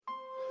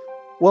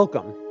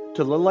Welcome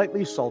to the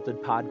Lightly Salted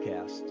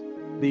Podcast.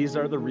 These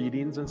are the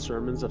readings and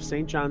sermons of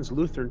St. John's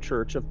Lutheran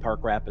Church of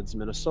Park Rapids,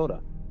 Minnesota.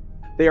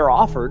 They are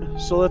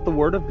offered so that the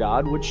Word of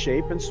God would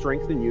shape and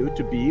strengthen you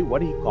to be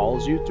what He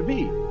calls you to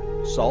be,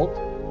 salt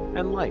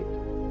and light.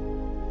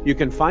 You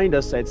can find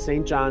us at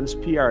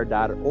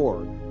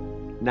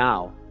stjohnspr.org.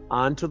 Now,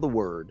 on to the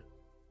Word.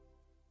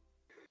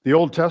 The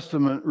Old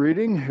Testament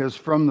reading is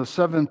from the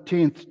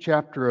 17th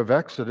chapter of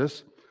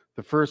Exodus,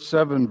 the first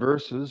 7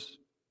 verses.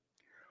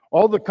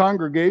 All the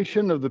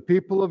congregation of the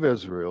people of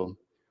Israel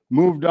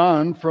moved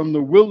on from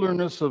the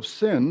wilderness of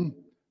sin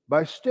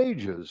by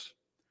stages,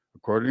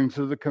 according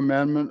to the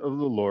commandment of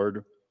the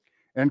Lord,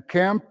 and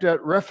camped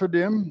at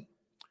Rephidim,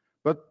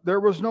 but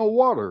there was no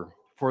water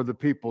for the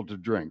people to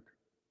drink.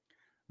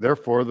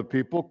 Therefore the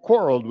people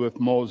quarreled with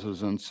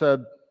Moses and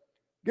said,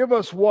 "Give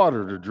us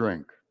water to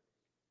drink."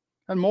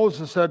 And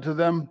Moses said to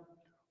them,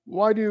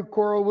 "Why do you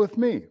quarrel with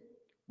me?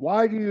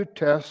 Why do you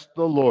test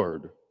the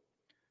Lord?"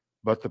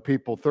 But the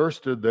people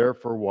thirsted there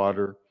for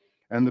water,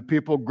 and the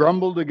people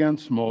grumbled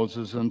against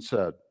Moses and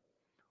said,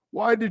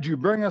 "Why did you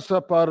bring us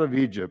up out of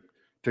Egypt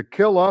to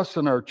kill us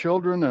and our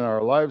children and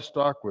our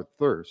livestock with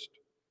thirst?"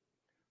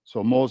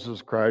 So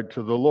Moses cried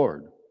to the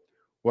Lord,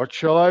 "What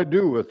shall I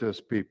do with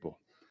this people?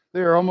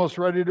 They are almost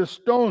ready to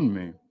stone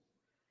me."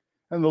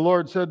 And the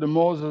Lord said to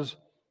Moses,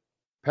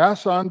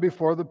 "Pass on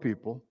before the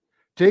people,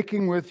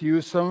 taking with you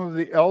some of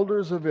the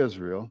elders of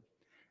Israel,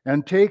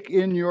 and take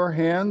in your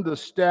hand the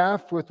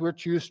staff with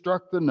which you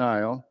struck the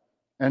Nile,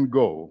 and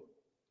go.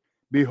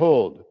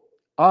 Behold,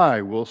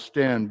 I will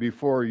stand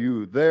before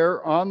you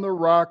there on the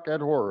rock at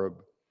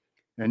Horeb,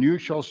 and you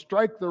shall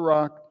strike the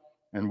rock,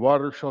 and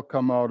water shall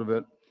come out of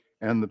it,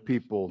 and the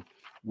people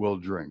will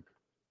drink."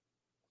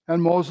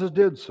 And Moses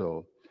did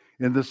so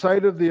in the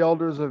sight of the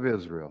elders of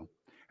Israel,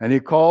 and he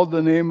called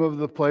the name of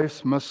the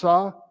place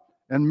Massah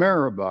and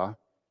Meribah,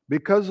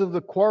 because of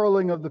the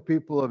quarreling of the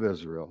people of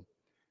Israel,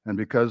 and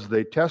because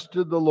they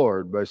tested the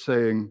Lord by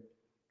saying,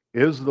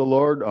 "Is the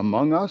Lord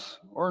among us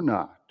or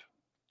not?"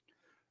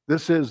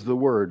 This is the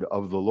word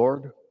of the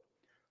Lord.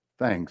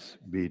 Thanks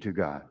be to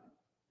God.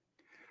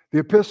 The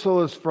epistle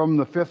is from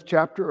the 5th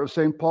chapter of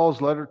St.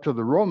 Paul's letter to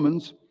the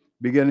Romans,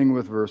 beginning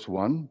with verse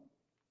 1.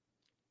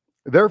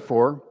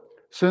 Therefore,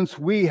 since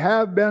we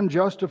have been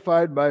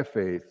justified by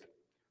faith,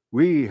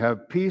 we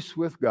have peace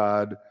with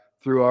God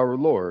through our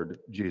Lord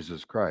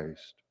Jesus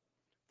Christ.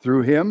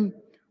 Through him,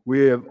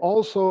 we have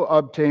also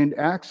obtained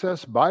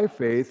access by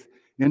faith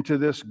into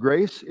this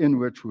grace in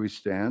which we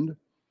stand,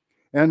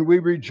 and we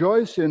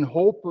rejoice in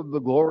hope of the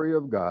glory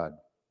of God.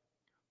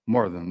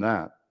 More than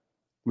that,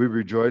 we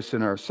rejoice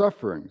in our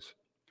sufferings,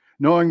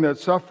 knowing that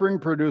suffering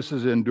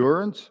produces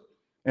endurance,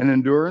 and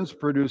endurance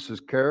produces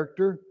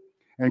character,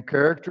 and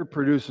character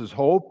produces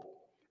hope,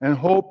 and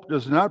hope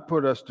does not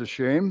put us to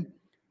shame,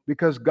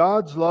 because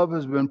God's love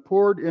has been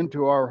poured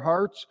into our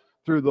hearts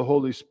through the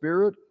Holy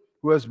Spirit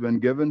who has been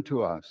given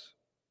to us.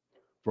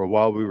 For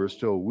while we were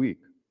still weak,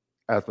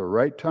 at the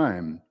right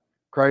time,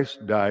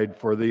 Christ died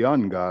for the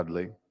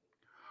ungodly.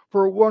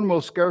 For one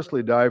will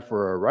scarcely die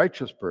for a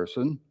righteous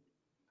person,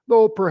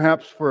 though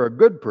perhaps for a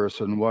good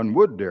person one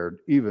would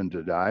dare even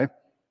to die.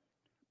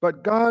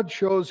 But God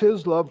shows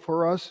his love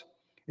for us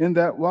in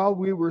that while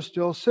we were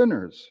still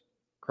sinners,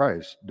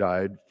 Christ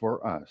died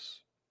for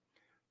us.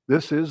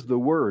 This is the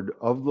word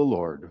of the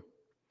Lord.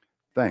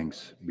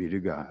 Thanks be to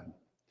God.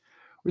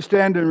 We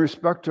stand in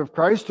respect of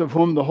Christ, of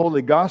whom the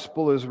Holy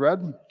Gospel is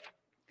read.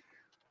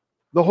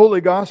 The Holy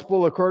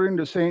Gospel according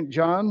to St.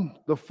 John,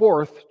 the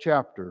 4th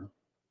chapter.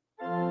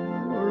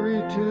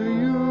 Glory to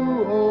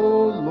you,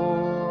 O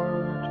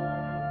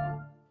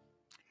Lord.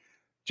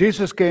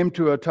 Jesus came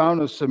to a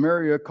town of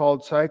Samaria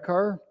called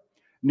Sychar,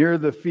 near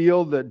the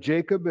field that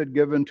Jacob had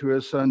given to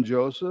his son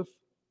Joseph.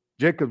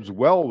 Jacob's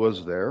well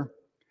was there.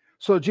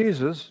 So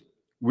Jesus,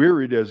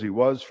 wearied as he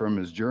was from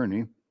his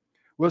journey,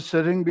 was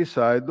sitting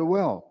beside the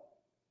well.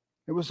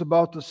 It was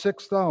about the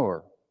 6th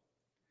hour.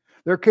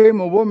 There came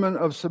a woman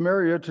of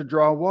Samaria to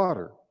draw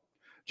water.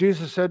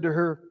 Jesus said to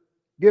her,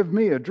 "Give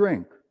me a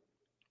drink,"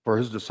 for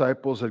his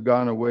disciples had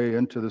gone away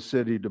into the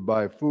city to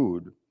buy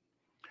food.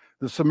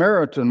 The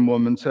Samaritan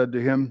woman said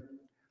to him,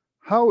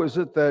 "How is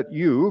it that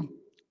you,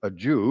 a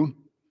Jew,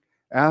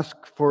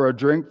 ask for a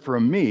drink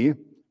from me,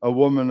 a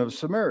woman of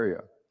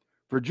Samaria?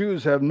 For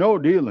Jews have no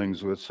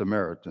dealings with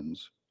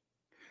Samaritans."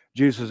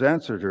 Jesus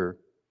answered her,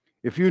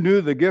 "If you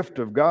knew the gift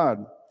of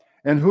God,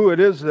 and who it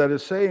is that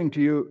is saying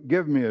to you,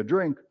 'Give me a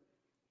drink,'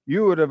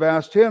 you would have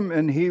asked him,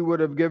 and he would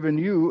have given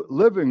you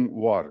living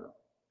water."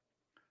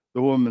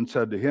 The woman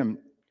said to him,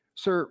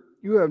 "Sir,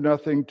 you have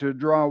nothing to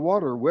draw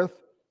water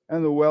with,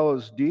 and the well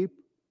is deep.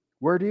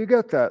 Where do you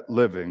get that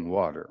living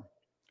water?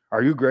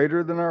 Are you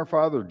greater than our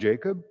father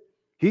Jacob?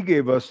 He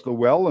gave us the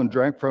well and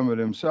drank from it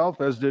himself,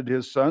 as did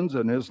his sons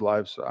and his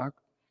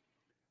livestock."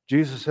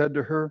 Jesus said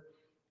to her,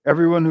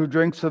 "Everyone who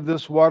drinks of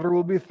this water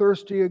will be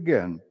thirsty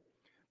again.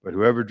 But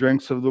whoever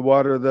drinks of the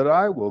water that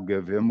I will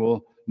give him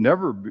will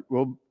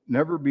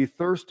never be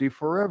thirsty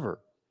forever.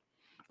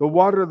 The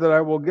water that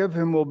I will give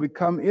him will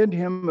become in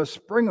him a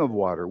spring of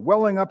water,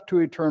 welling up to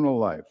eternal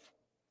life."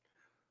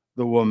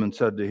 The woman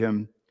said to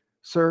him,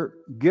 "Sir,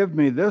 give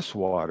me this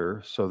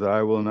water so that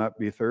I will not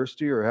be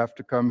thirsty or have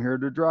to come here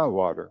to draw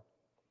water."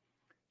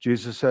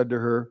 Jesus said to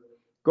her,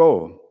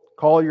 "Go,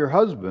 call your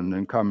husband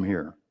and come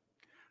here."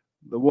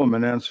 The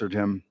woman answered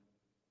him,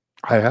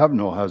 "I have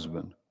no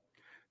husband."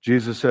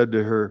 Jesus said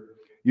to her,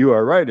 "You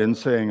are right in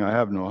saying, 'I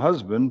have no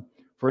husband,'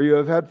 for you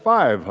have had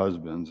 5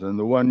 husbands, and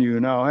the one you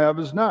now have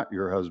is not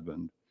your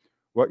husband.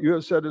 What you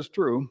have said is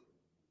true."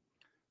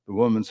 The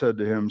woman said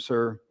to him,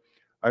 "Sir,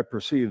 I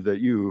perceive that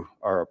you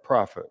are a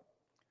prophet.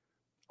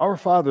 Our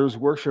fathers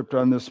worshipped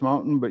on this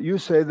mountain, but you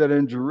say that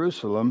in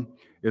Jerusalem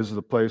is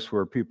the place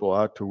where people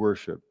ought to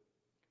worship."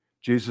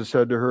 Jesus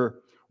said to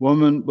her,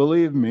 "Woman,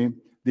 believe me,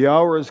 the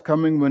hour is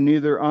coming when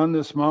neither on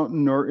this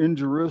mountain nor in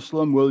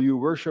Jerusalem will you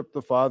worship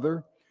the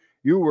Father.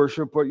 You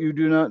worship what you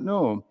do not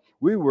know.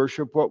 We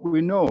worship what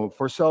we know,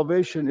 for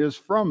salvation is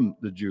from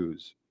the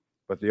Jews.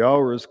 But the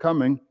hour is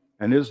coming,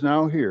 and is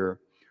now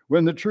here,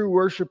 when the true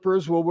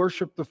worshipers will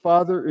worship the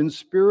Father in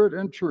spirit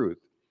and truth.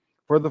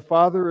 For the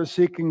Father is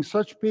seeking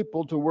such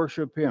people to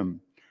worship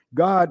him.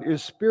 God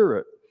is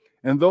spirit,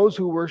 and those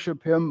who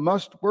worship him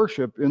must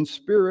worship in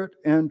spirit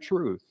and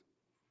truth."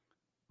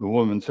 The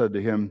woman said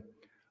to him,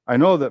 "I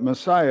know that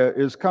Messiah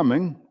is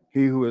coming,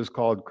 he who is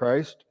called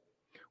Christ.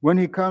 When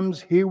he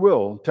comes, he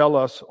will tell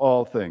us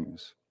all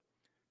things."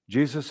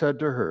 Jesus said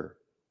to her,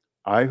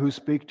 "I who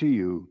speak to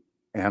you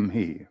am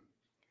he."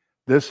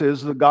 This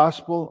is the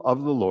gospel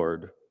of the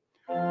Lord.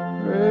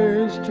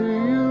 Praise to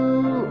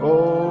you,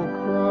 O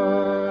Christ.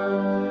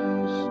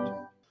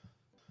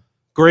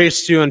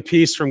 Grace to you and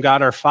peace from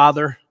God our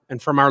Father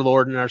and from our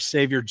Lord and our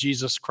Savior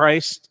Jesus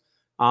Christ.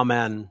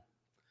 Amen.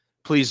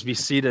 Please be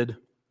seated.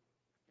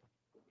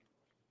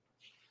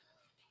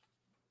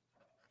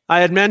 I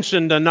had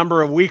mentioned a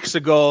number of weeks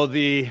ago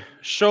the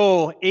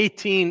show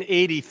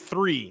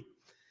 1883.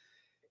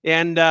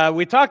 And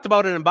we talked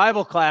about it in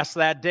Bible class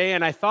that day,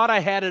 and I thought I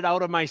had it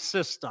out of my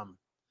system.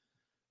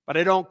 But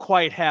I don't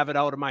quite have it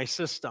out of my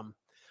system.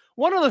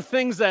 One of the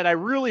things that I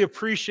really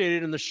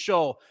appreciated in the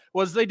show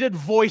was they did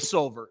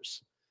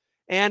voiceovers.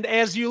 And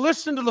as you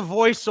listen to the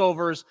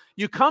voiceovers,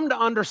 you come to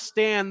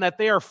understand that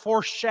they are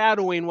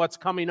foreshadowing what's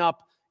coming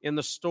up in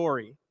the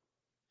story.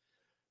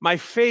 My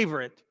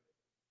favorite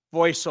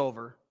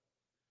voiceover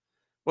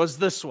was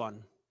this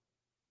one.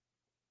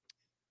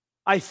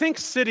 "I think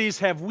cities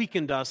have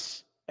weakened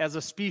us as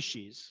a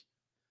species.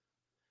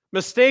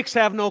 Mistakes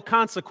have no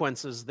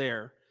consequences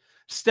there.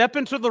 Step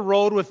into the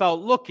road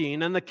without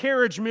looking, and the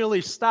carriage merely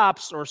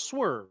stops or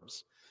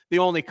swerves. The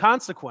only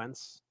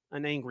consequence,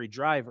 an angry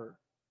driver.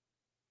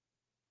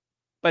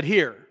 But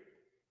here,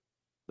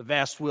 the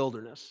vast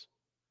wilderness.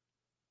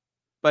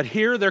 But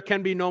here there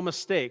can be no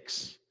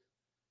mistakes,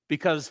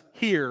 because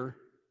here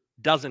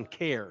doesn't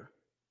care.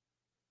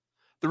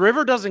 The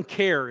river doesn't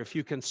care if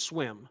you can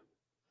swim.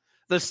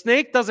 The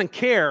snake doesn't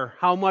care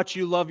how much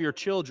you love your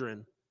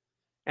children,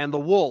 and the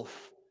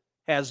wolf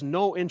has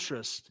no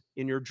interest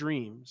in your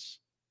dreams.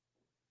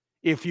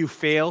 If you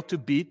fail to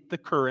beat the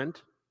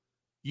current,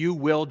 you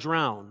will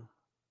drown.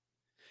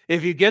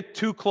 If you get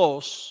too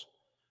close,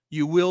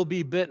 you will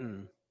be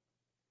bitten.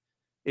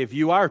 If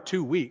you are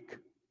too weak,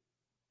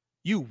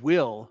 you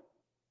will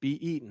be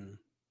eaten."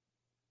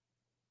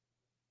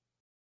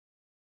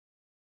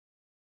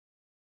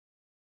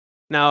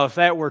 Now, if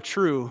that were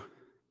true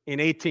in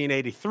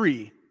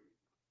 1883,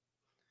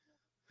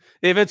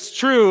 if it's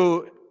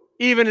true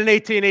even in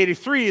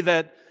 1883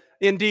 that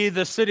indeed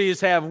the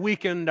cities have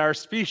weakened our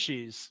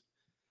species,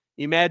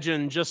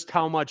 imagine just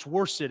how much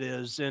worse it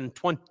is in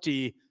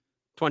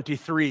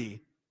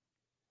 2023.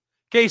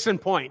 Case in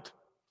point, a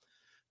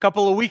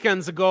couple of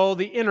weekends ago,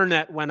 the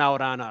internet went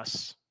out on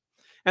us.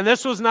 And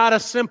this was not a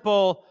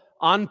simple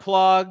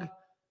unplug,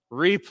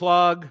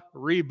 replug,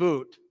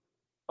 reboot.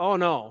 Oh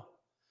no.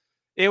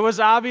 It was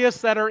obvious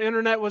that our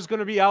internet was going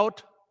to be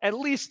out at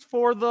least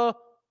for the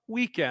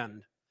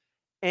weekend.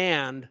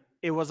 And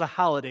it was a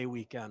holiday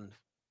weekend.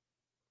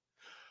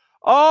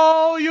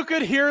 Oh, you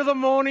could hear the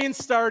moaning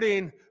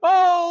starting.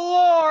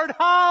 "Oh, Lord,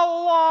 how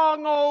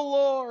long, oh,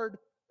 Lord?"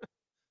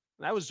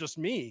 That was just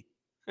me.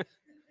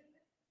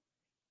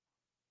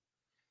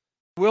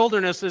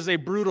 Wilderness is a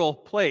brutal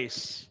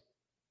place.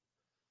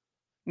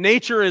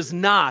 Nature is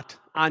not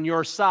on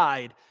your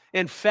side.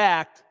 In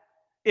fact,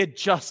 it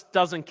just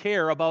doesn't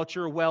care about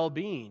your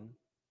well-being.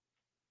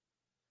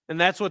 And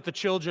that's what the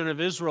children of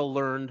Israel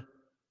learned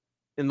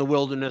in the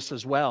wilderness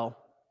as well.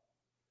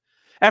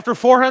 After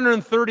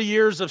 430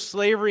 years of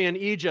slavery in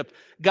Egypt,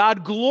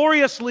 God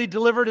gloriously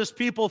delivered his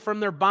people from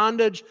their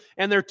bondage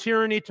and their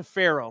tyranny to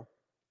Pharaoh.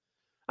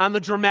 On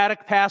the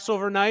dramatic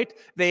Passover night,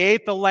 they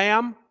ate the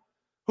lamb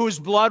whose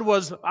blood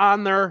was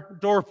on their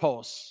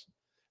doorposts.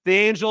 The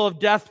angel of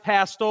death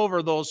passed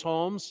over those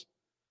homes.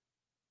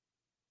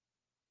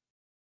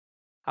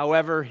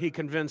 However, he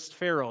convinced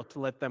Pharaoh to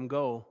let them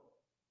go.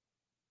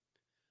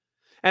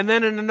 And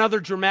then in another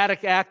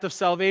dramatic act of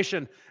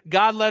salvation,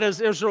 God led his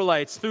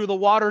Israelites through the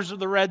waters of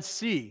the Red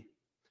Sea,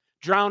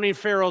 drowning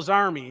Pharaoh's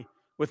army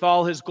with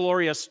all his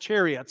glorious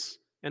chariots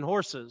and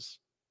horses.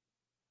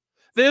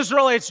 The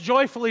Israelites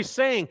joyfully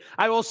saying,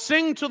 I will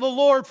sing to the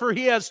Lord, for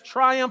he has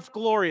triumphed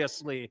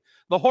gloriously.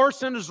 The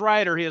horse and his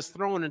rider he has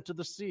thrown into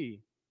the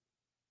sea.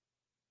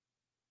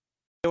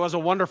 It was a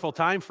wonderful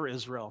time for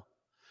Israel.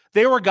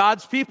 They were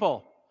God's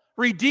people,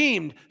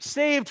 redeemed,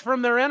 saved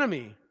from their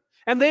enemy,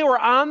 and they were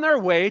on their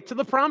way to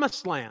the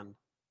promised land.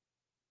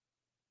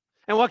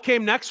 And what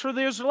came next for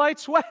the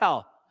Israelites?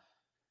 Well,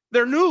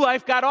 their new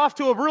life got off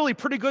to a really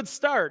pretty good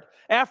start.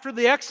 After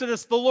the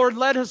Exodus, the Lord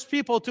led his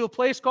people to a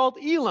place called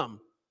Elim.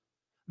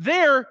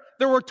 There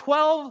were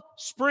 12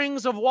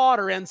 springs of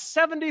water and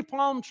 70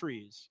 palm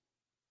trees.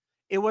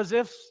 It was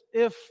if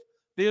the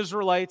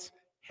Israelites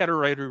had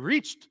already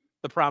reached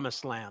the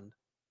promised land,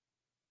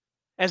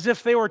 as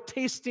if they were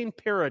tasting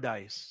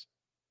paradise.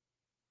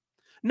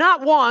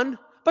 Not one,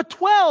 but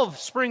 12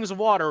 springs of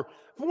water,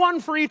 one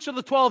for each of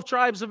the 12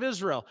 tribes of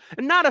Israel.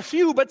 And not a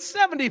few, but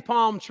 70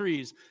 palm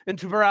trees, and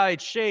to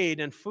provide shade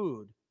and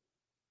food.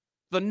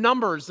 The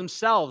numbers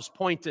themselves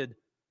pointed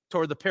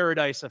toward the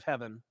paradise of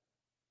heaven.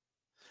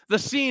 The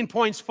scene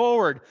points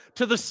forward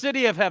to the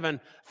city of heaven,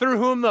 through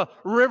whom the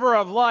river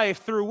of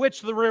life, through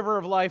which the river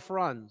of life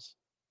runs.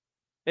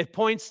 It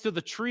points to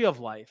the tree of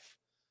life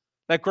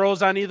that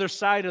grows on either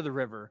side of the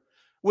river,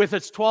 with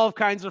its 12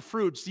 kinds of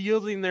fruits,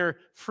 yielding their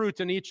fruit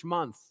in each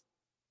month.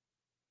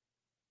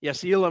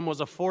 Yes, Elim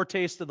was a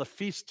foretaste of the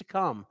feast to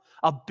come,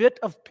 a bit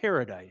of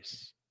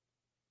paradise.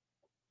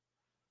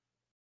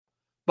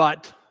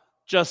 But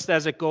just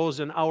as it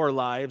goes in our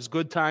lives,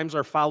 good times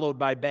are followed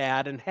by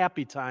bad, and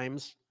happy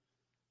times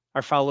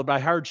are followed by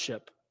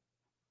hardship.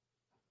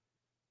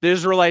 The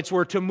Israelites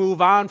were to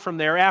move on from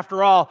there.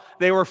 After all,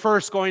 they were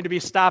first going to be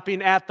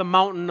stopping at the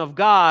mountain of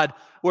God,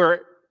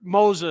 where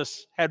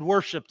Moses had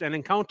worshiped and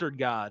encountered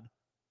God.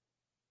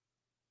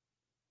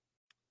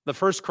 The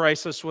first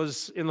crisis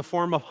was in the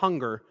form of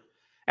hunger.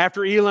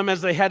 After Elim,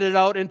 as they headed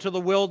out into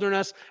the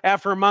wilderness,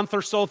 after a month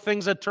or so,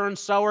 things had turned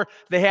sour.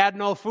 They had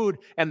no food,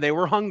 and they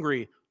were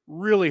hungry,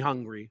 really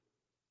hungry.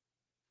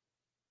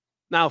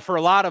 Now, for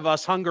a lot of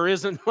us, hunger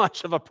isn't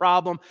much of a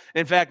problem.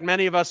 In fact,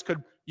 many of us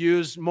could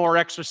use more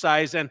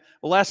exercise and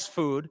less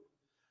food.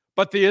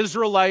 But the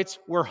Israelites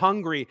were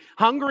hungry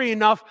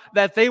enough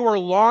that they were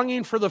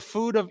longing for the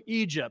food of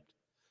Egypt.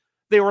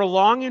 They were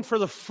longing for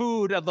the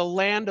food of the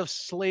land of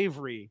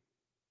slavery.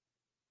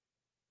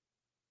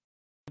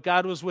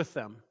 God was with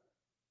them.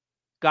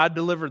 God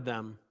delivered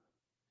them.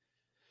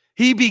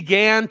 He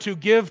began to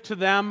give to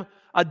them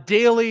a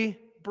daily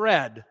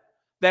bread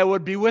that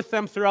would be with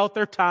them throughout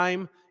their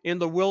time in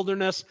the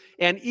wilderness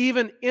and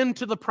even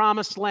into the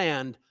promised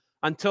land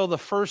until the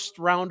first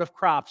round of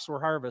crops were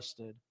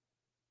harvested.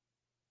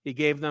 He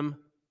gave them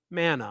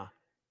manna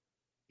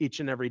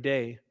each and every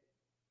day.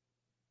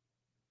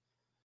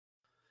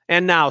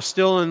 And now,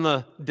 still in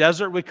the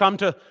desert, we come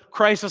to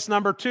crisis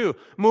number 2.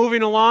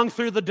 Moving along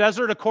through the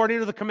desert according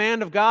to the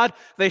command of God,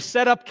 they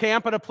set up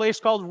camp at a place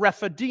called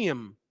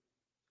Rephidim.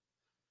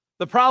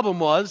 The problem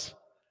was,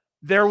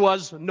 there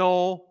was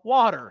no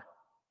water.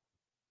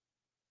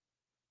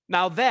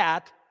 Now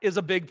that is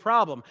a big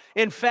problem.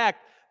 In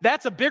fact,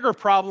 that's a bigger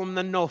problem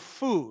than no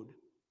food.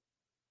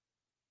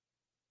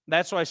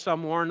 That's why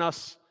some warn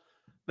us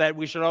that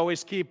we should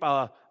always keep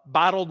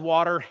bottled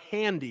water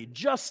handy,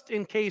 just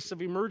in case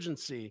of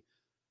emergency,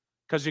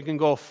 because you can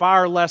go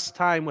far less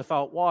time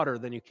without water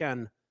than you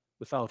can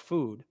without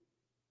food.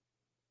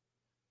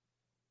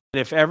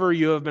 And if ever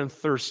you have been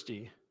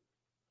thirsty,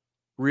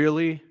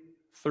 really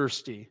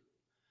thirsty,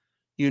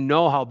 you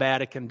know how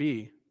bad it can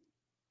be.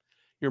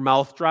 Your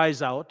mouth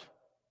dries out,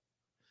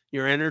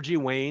 your energy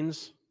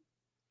wanes,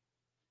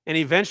 and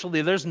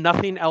eventually there's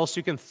nothing else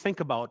you can think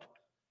about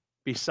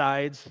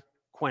besides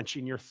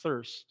quenching your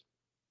thirst.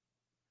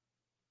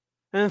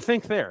 And then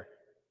think there,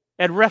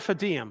 at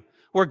Rephidim,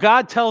 where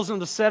God tells them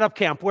to set up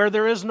camp, where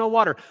there is no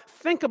water.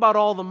 Think about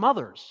all the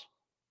mothers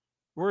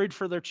worried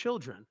for their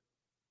children.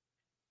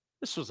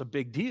 This was a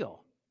big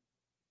deal.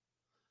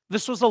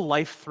 This was a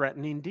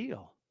life-threatening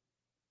deal.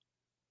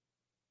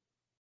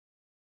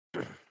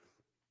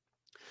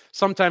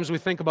 Sometimes we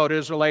think about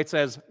Israelites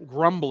as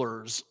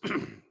grumblers,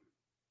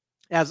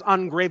 as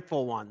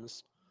ungrateful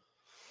ones.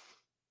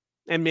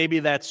 And maybe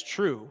that's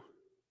true.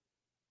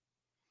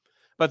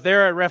 But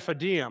there at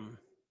Rephidim,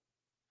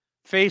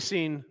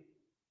 facing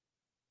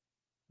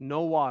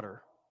no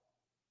water,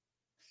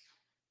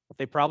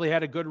 they probably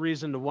had a good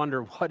reason to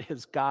wonder, what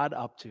is God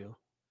up to?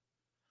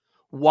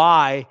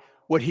 Why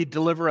would he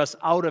deliver us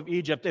out of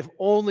Egypt if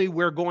only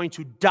we're going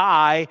to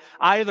die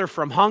either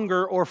from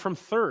hunger or from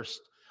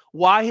thirst?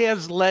 Why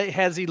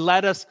has he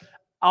led us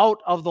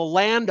out of the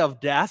land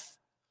of death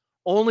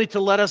only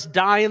to let us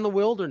die in the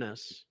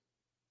wilderness?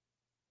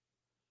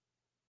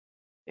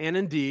 And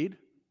indeed,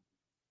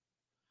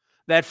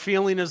 that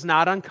feeling is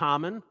not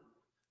uncommon,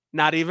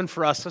 not even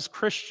for us as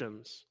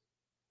Christians.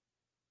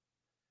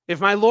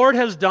 If my Lord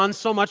has done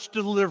so much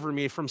to deliver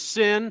me from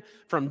sin,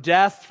 from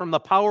death, from the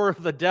power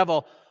of the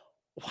devil,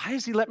 why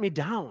has he let me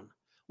down?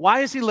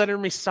 Why is he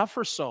letting me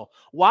suffer so?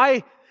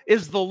 Why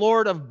is the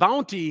Lord of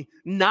bounty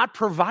not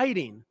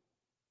providing?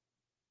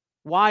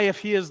 Why, if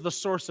he is the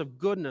source of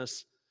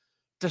goodness,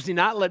 Does he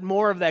not let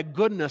more of that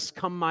goodness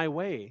come my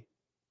way?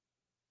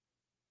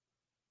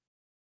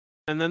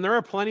 And then there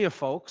are plenty of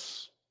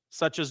folks,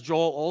 such as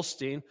Joel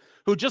Osteen,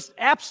 who just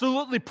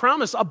absolutely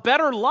promise a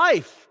better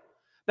life,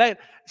 that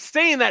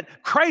saying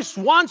that Christ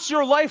wants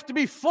your life to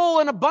be full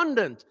and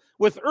abundant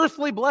with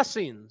earthly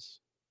blessings.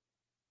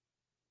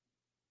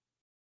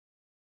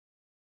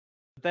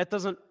 But that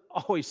doesn't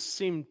always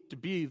seem to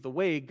be the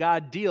way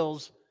God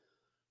deals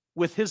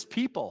with his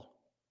people,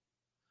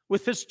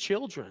 with his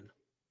children.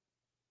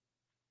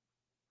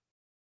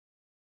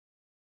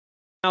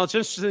 Now, it's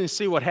interesting to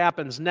see what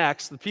happens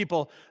next. The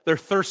people, they're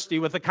thirsty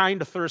with a kind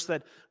of thirst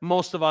that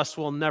most of us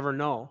will never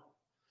know.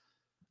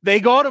 They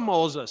go to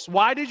Moses.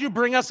 Why did you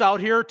bring us out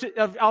here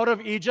out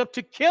of Egypt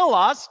to kill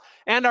us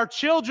and our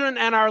children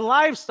and our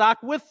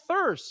livestock with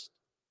thirst?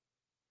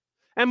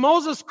 And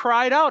Moses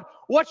cried out,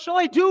 what shall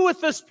I do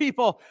with this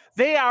people?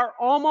 They are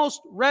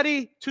almost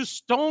ready to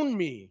stone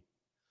me.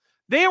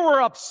 They were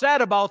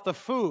upset about the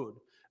food.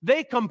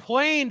 They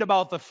complained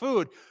about the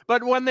food.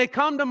 But when they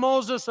come to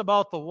Moses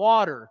about the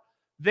water,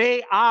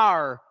 they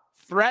are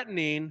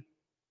threatening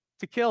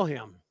to kill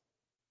him.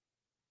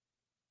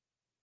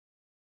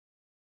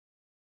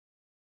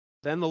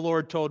 Then the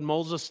Lord told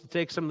Moses to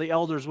take some of the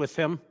elders with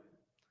him,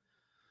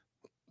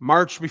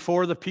 march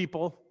before the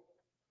people.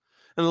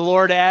 And the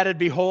Lord added,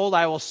 behold,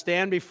 I will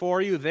stand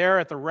before you there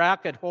at the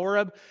rock at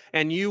Horeb,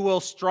 and you will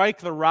strike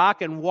the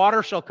rock, and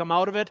water shall come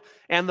out of it,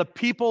 and the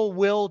people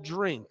will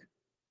drink.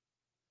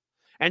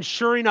 And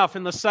sure enough,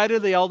 in the sight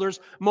of the elders,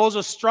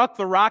 Moses struck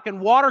the rock, and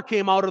water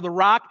came out of the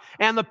rock,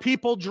 and the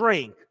people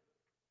drank.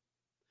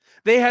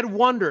 They had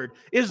wondered,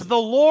 is the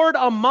Lord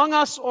among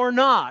us or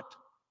not?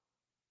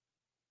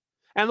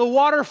 And the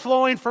water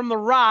flowing from the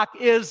rock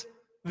is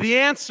the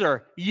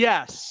answer,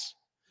 yes.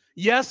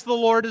 Yes, the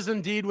Lord is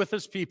indeed with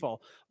his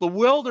people. The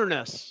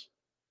wilderness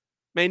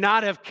may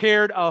not have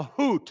cared a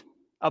hoot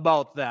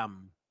about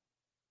them,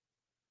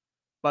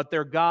 but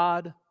their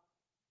God,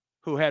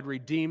 who had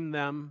redeemed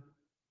them,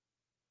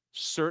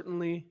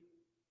 certainly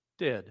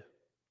did.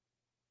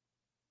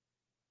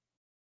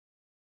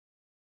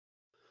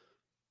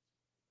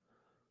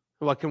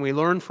 What can we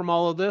learn from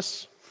all of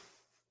this?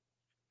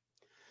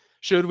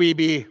 Should we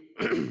be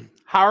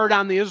hard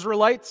on the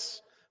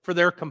Israelites for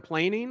their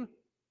complaining?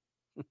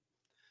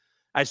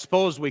 I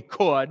suppose we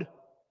could,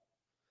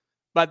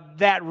 but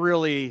that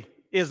really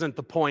isn't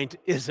the point,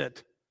 is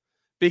it?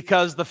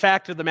 Because the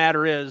fact of the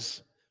matter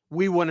is,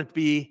 we wouldn't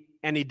be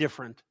any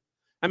different.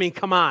 I mean,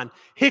 come on.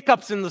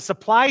 Hiccups in the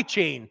supply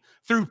chain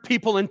threw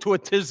people into a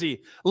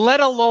tizzy, let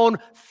alone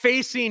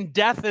facing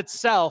death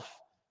itself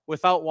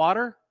without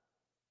water.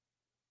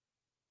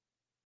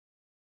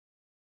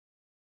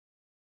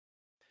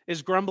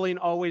 Is grumbling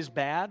always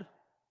bad?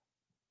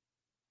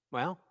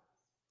 Well,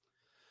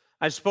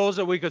 I suppose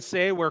that we could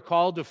say we're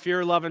called to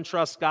fear, love, and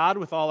trust God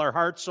with all our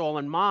heart, soul,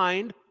 and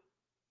mind.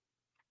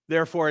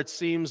 Therefore, it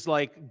seems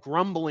like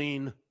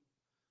grumbling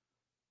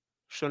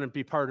shouldn't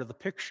be part of the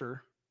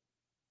picture.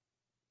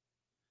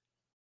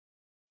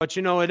 But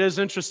you know, it is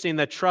interesting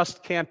that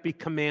trust can't be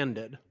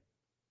commanded,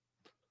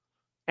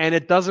 and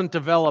it doesn't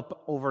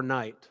develop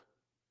overnight.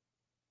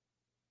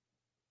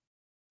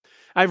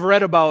 I've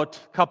read about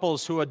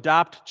couples who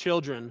adopt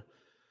children,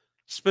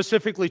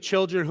 specifically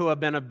children who have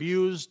been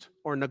abused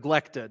or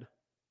neglected.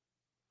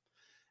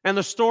 And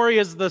the story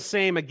is the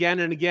same again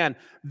and again.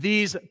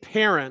 These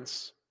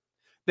parents,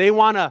 they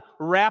want to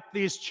wrap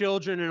these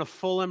children in a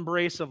full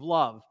embrace of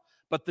love.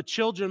 But the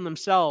children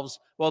themselves,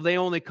 well, they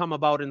only come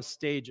about in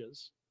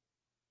stages.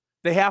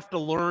 They have to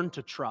learn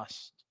to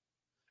trust.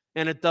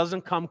 And it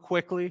doesn't come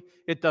quickly.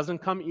 It doesn't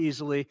come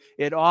easily.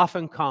 It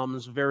often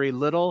comes very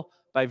little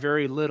by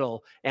very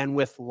little, and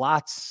with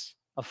lots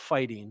of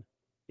fighting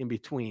in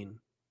between.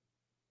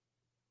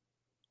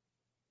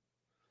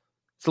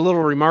 It's a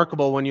little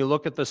remarkable when you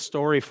look at the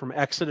story from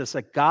Exodus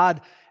that God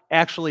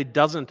actually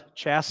doesn't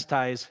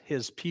chastise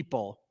his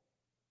people.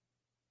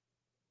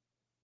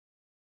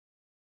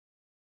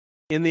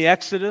 In the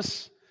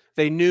Exodus,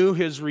 they knew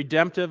his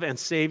redemptive and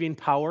saving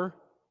power.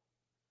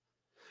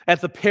 At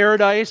the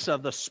paradise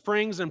of the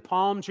springs and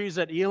palm trees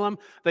at Elim,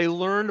 they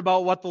learned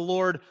about what the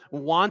Lord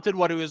wanted,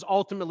 what he was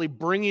ultimately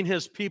bringing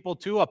his people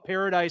to, a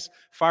paradise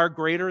far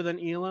greater than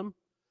Elim.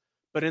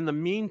 But in the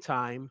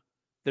meantime,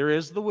 there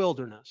is the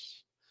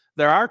wilderness.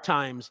 There are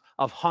times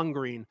of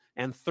hungering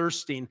and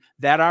thirsting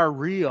that are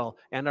real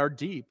and are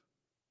deep.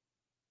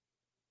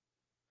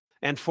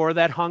 And for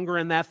that hunger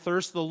and that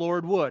thirst, the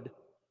Lord would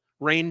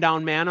rain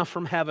down manna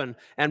from heaven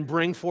and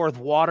bring forth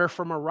water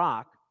from a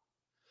rock.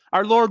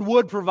 Our Lord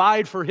would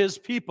provide for his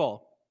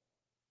people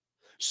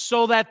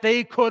so that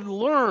they could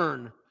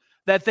learn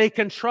that they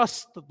can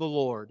trust the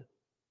Lord.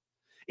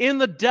 In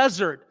the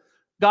desert,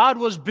 God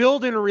was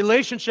building a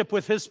relationship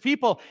with his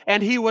people,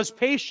 and he was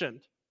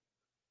patient.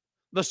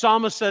 The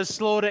psalmist says,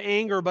 slow to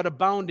anger, but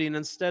abounding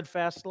in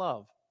steadfast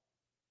love.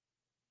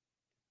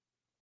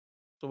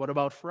 So what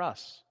about for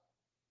us?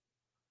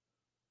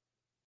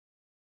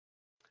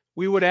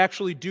 We would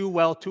actually do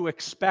well to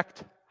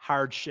expect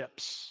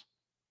hardships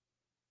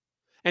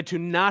and to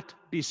not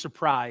be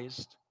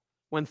surprised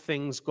when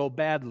things go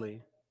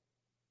badly.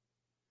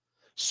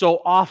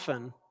 So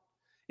often,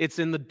 it's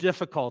in the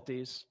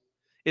difficulties,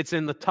 it's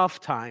in the tough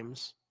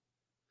times,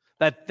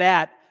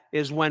 that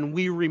is when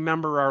we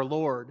remember our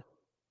Lord.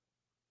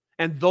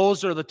 And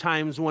those are the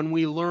times when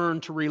we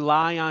learn to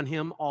rely on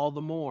Him all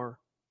the more.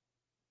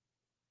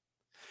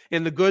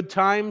 In the good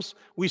times,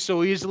 we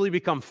so easily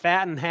become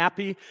fat and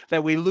happy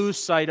that we lose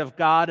sight of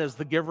God as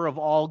the giver of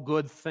all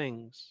good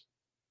things.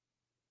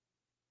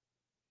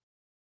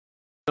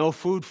 No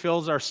food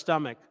fills our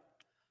stomach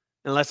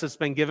unless it's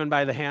been given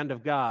by the hand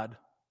of God.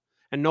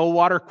 And no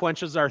water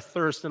quenches our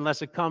thirst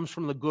unless it comes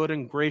from the good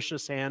and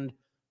gracious hand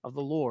of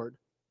the Lord.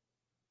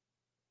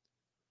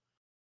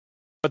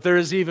 But there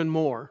is even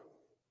more.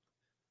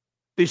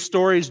 These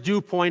stories do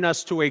point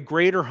us to a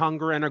greater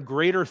hunger and a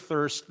greater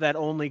thirst that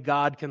only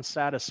God can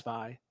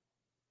satisfy.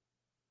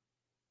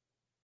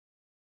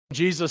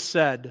 Jesus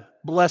said,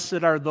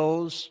 "Blessed are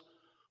those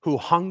who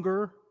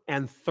hunger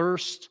and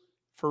thirst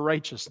for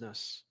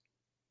righteousness."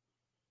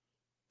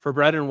 For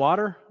bread and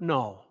water?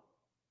 No.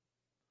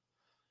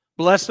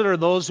 Blessed are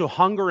those who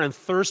hunger and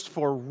thirst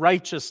for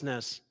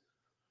righteousness.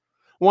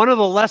 One of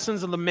the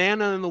lessons of the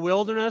manna in the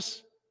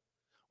wilderness,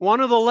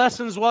 one of the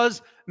lessons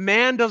was,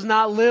 man does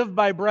not live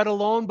by bread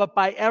alone, but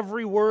by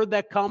every word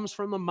that comes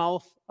from the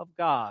mouth of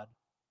God.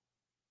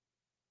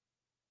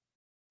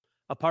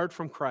 Apart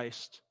from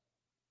Christ,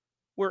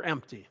 we're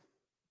empty.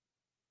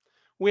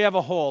 We have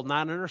a hole,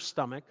 not in our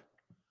stomach,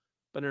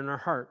 but in our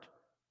heart.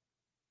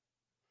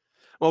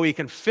 Well, we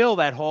can fill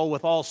that hole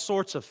with all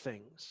sorts of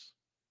things,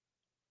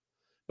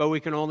 but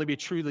we can only be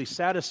truly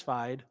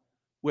satisfied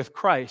with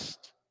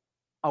Christ,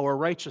 our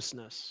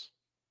righteousness.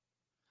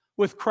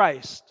 With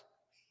Christ,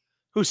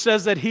 who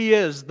says that He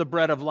is the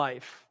bread of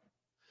life,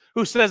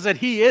 who says that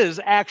He is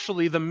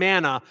actually the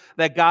manna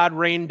that God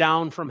rained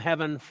down from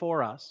heaven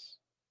for us.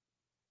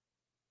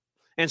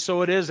 And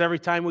so it is every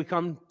time we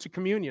come to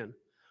communion.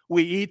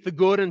 We eat the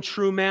good and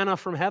true manna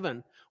from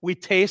heaven. We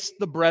taste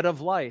the bread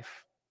of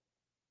life.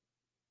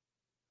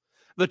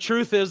 The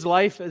truth is,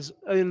 life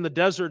in the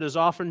desert is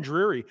often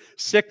dreary.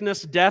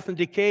 Sickness, death, and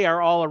decay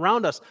are all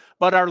around us.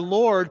 But our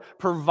Lord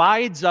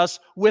provides us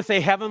with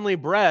a heavenly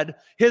bread,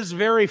 His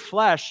very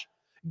flesh,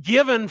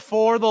 given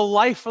for the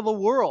life of the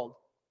world.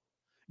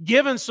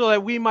 Given so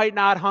that we might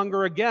not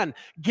hunger again.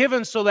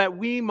 Given so that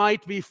we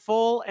might be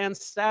full and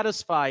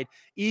satisfied,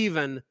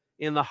 even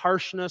in the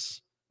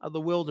harshness of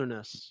the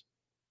wilderness.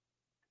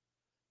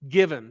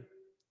 Given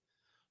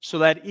so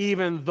that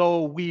even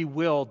though we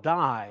will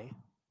die,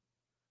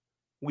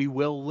 we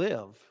will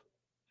live.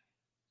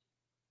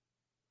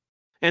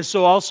 And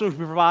so also He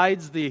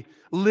provides the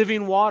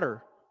living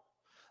water,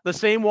 the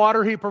same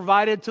water He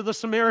provided to the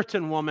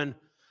Samaritan woman,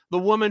 the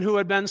woman who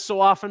had been so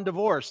often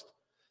divorced.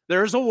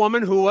 There's a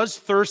woman who was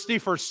thirsty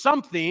for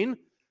something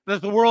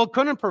that the world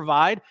couldn't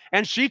provide,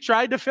 and she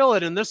tried to fill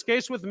it, in this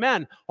case with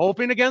men,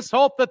 hoping against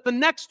hope that the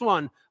next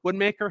one would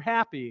make her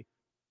happy.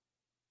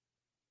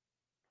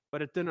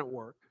 But it didn't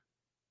work.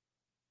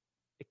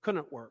 It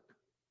couldn't work.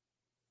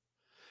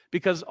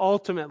 Because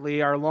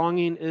ultimately our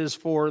longing is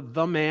for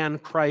the man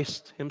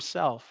Christ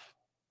Himself.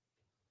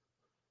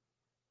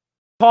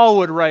 Paul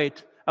would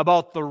write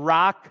about the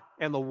rock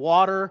and the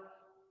water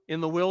in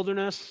the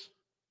wilderness,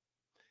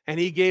 and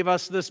he gave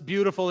us this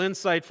beautiful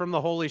insight from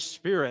the Holy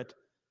Spirit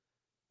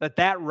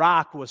that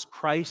rock was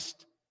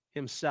Christ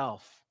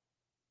Himself.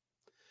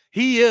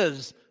 He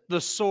is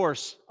the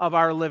source of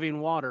our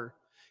living water.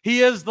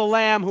 He is the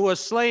Lamb who was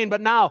slain, but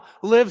now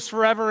lives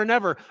forever and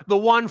ever, the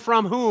one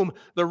from whom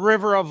the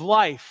river of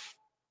life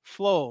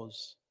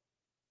flows.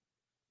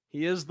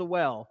 He is the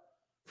well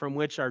from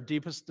which our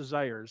deepest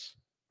desires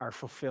are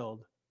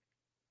fulfilled.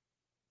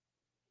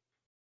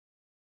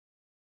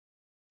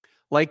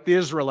 Like the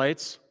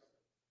Israelites,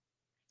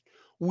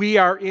 we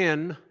are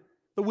in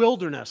the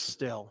wilderness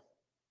still.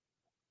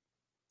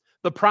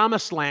 The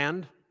promised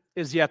land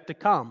is yet to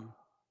come.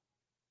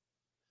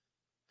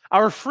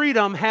 Our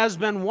freedom has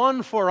been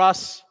won for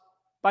us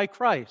by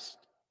Christ.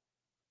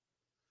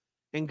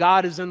 And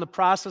God is in the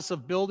process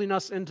of building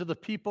us into the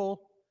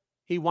people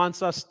He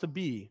wants us to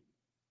be.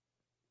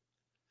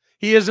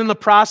 He is in the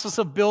process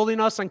of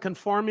building us and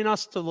conforming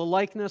us to the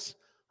likeness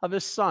of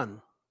His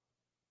Son.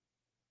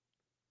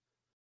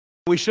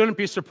 We shouldn't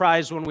be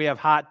surprised when we have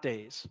hot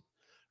days,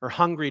 or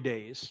hungry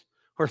days,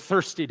 or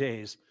thirsty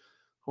days,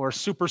 or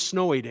super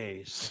snowy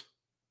days.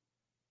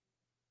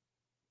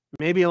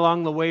 Maybe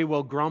along the way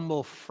we'll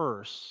grumble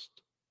first.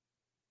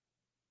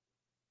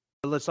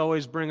 But let's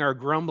always bring our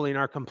grumbling,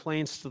 our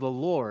complaints to the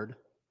Lord,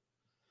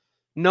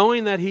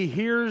 knowing that He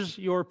hears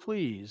your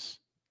pleas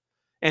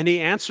and He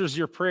answers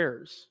your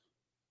prayers.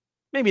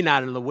 Maybe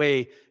not in the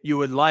way you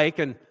would like,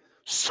 and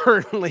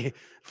certainly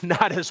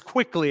not as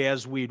quickly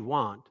as we'd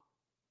want.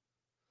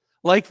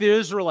 Like the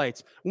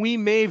Israelites, we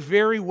may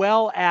very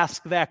well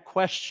ask that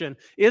question,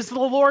 is the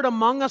Lord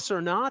among us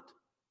or not?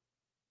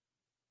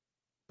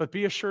 But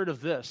be assured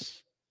of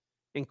this,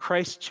 in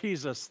Christ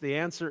Jesus, the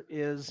answer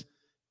is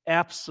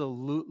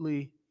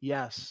absolutely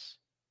yes,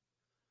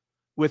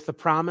 with the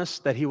promise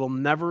that He will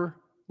never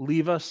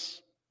leave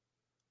us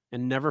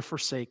and never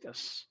forsake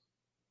us.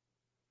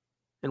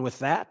 And with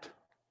that,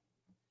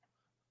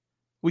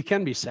 we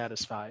can be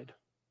satisfied.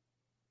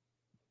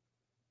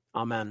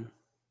 Amen.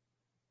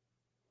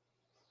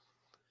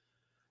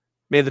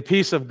 May the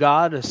peace of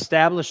God,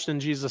 established in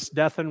Jesus'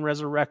 death and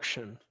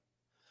resurrection,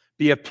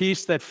 be a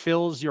peace that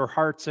fills your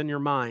hearts and your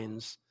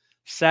minds,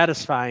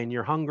 satisfying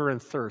your hunger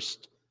and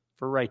thirst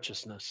for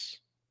righteousness.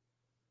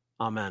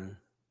 Amen.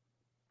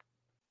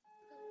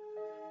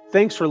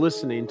 Thanks for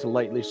listening to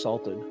Lightly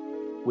Salted.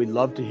 We'd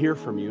love to hear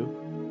from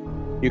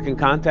you. You can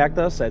contact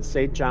us at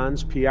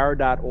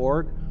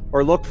stjohnspr.org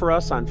or look for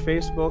us on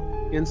Facebook,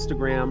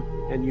 Instagram,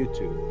 and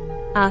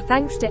YouTube. Our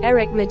thanks to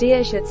Eric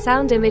Mediash at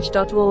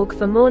soundimage.org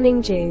for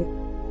Morning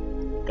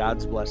Dew.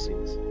 God's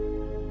blessings.